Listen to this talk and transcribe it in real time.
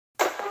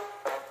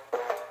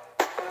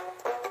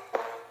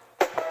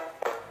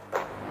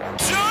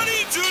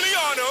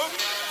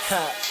Yeah,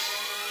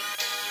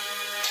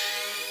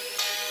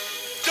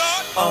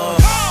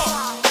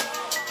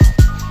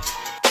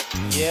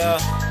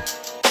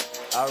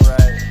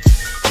 alright.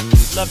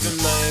 Lovett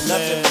Mayne,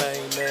 man.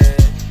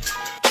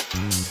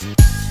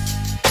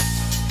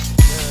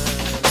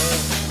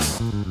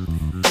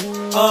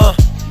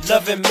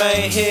 Lovett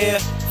Mayne here.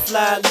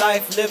 Fly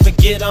life, live and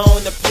get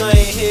on the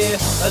plane here.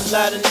 A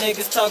lot of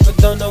niggas talk but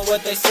don't know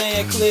what they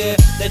saying clear.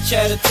 They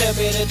try to tell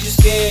me that you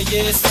scared,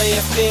 yeah, it's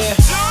saying fear.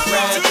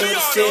 Riding through the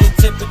city,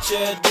 temperature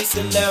a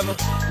decent level.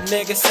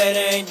 Niggas say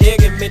they ain't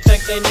digging me,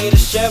 think they need a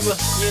shovel.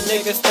 You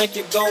niggas think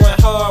you're going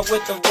hard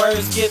with the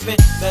words given,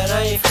 but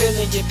I ain't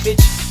feeling you,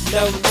 bitch.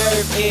 No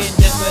nerve in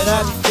this, but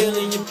I be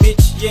feeling you,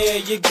 bitch. Yeah,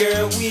 your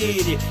girl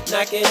with it.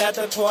 Knock it out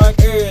the park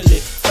early.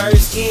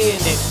 First in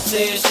it.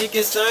 Said she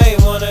can sing,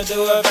 wanna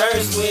do a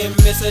verse with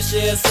me. So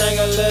she'll sing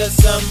a little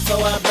something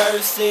before I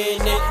burst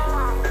in it.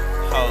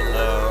 Hold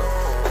up.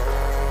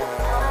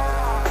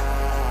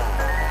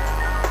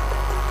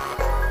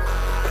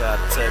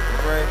 Gotta take a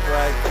break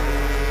right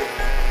quick.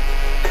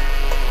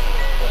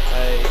 But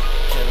hey,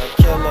 can I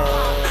kill her?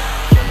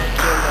 Can I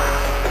kill her?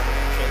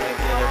 Can I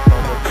get up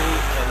on the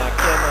beat? Can I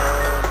kill her?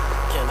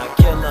 Can I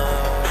kill her?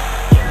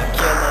 Can I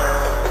kill her?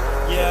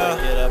 Yeah. Can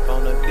I get up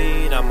on the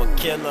beat? I'ma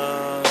kill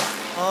her.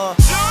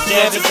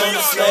 Daddy's on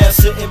the slab,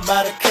 sitting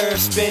by the curb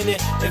spinning.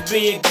 If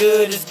being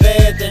good is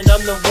bad, then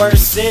I'm the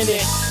worst in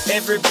it.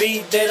 Every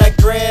beat that I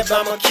grab,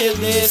 I'ma kill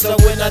it. So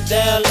when I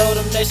download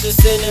them, they should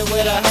send it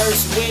with a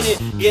hearse with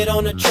it. Get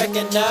on the track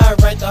and I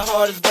write the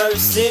hardest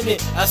verse in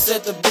it. I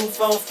set the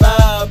booth on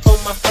fire up on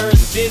my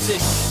first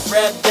visit.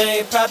 Rap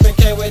game poppin',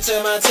 can't wait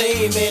till my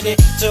team in it.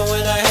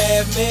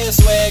 2.5 men,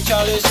 swag,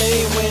 college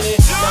ain't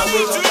winning. Now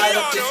we gon' light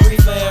up this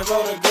reefer and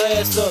roll the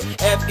glass up.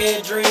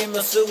 Afghan dream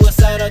of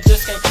suicide, I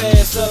just can't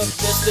pass up.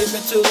 Been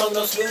sleeping too long,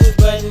 no snooze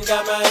button,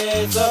 got my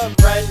hands up.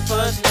 Writing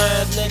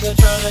punchlines, nigga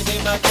tryna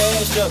get my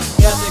cash up.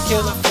 Got the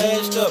killer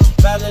flashed up,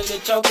 violently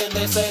choking.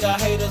 They say the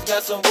haters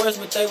got some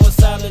words, but they was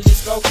silently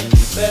smoking.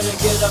 Better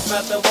get up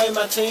out the way,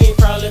 my team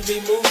probably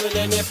be moving.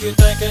 And if you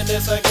thinking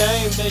it's a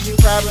game, then you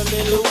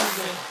probably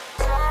losing.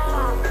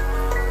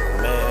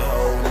 Man,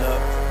 hold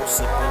up, I'm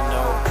sipping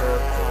on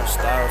purple,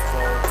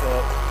 styrofoam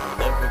cup.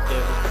 Never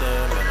give a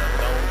damn, and I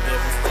don't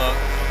give a fuck.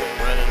 I'm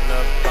running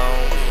up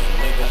on these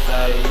niggas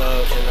out of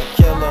love. Can I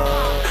kill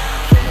her?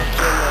 Can I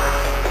kill her?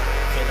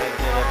 Can I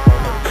get up on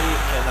the beat?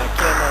 Can I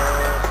kill her?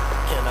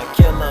 Can I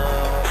kill her?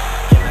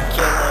 Can I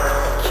kill her?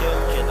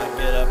 Can I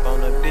get up on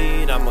the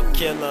beat? I'ma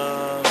kill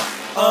her.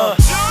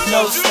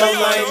 No slow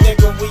lane,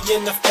 nigga, we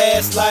in the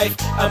fast life.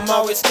 I'm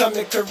always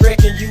coming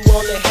correct and you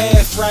only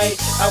half right.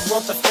 I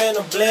want the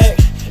Phantom Black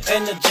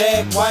and the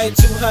Jag White,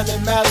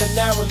 200 mile an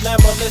hour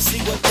Lambo, let's see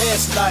what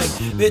that's like.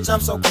 Bitch, I'm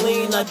so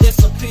clean, I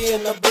disappear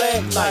in the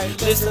black light.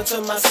 Listen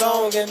to my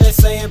song and they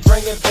saying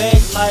bring it back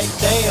like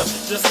damn.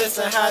 Just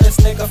listen how this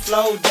nigga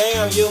flow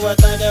down. You would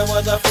think that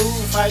was a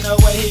food fight, the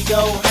way he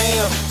go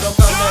ham. So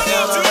come to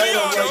El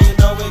Dorado where you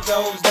know it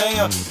goes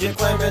down. You're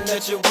claiming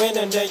that you're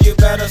winning, then you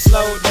better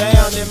slow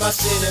down. In my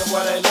city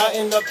where they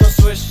lighten up the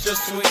switch to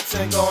sweets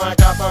and go and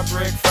cop a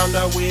brick from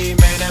the weed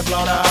man that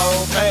blow the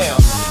whole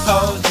pound.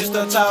 Hoes used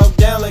to talk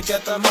down, look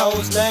at them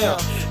hoes now.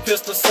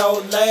 Pistol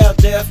so loud,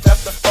 death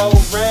after 4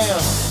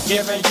 rounds.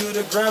 Giving you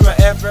the grammar,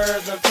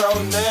 adverbs and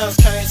pronouns.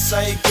 Can't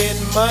say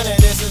getting money,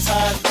 this is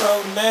how it's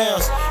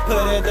pronounced.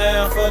 Put it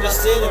down for the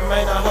city,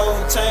 man, the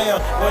whole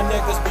town. When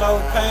niggas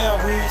blow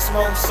pound, weed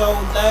smoke so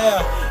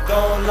loud.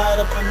 Gon' light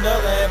up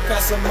another and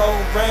pass some more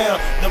round.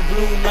 The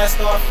blue lights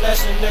start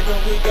flashing, nigga,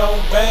 we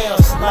gon'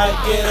 bounce. Like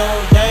get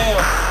on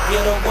down,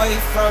 get away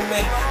from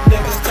me.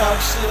 Niggas talk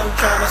shit, I'm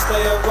tryna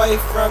stay away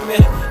from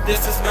it.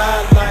 This is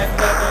my life,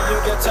 nothing you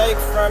can take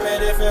from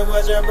it. If it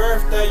was your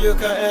birthday, you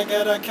couldn't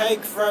get a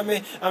cake from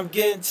it. I'm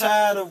getting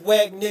tired of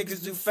whack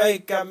niggas who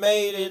fake. I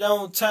made it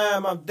on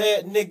time, I'm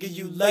that nigga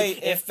you late.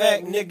 In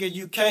fact, nigga,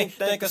 you can't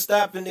think of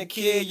stopping the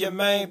kid. Your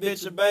main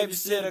bitch a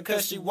babysitter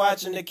cause she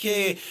watching the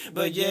kid.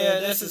 But yeah,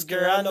 that's his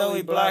girl, I know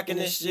he blocking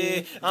this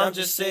shit. I'm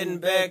just sitting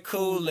back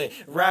coolin',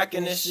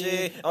 rocking this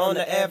shit. On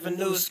the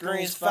avenue,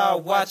 screens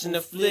fall, watching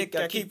the flick.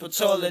 I keep a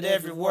toilet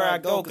everywhere I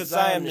go cause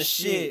I am the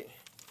shit.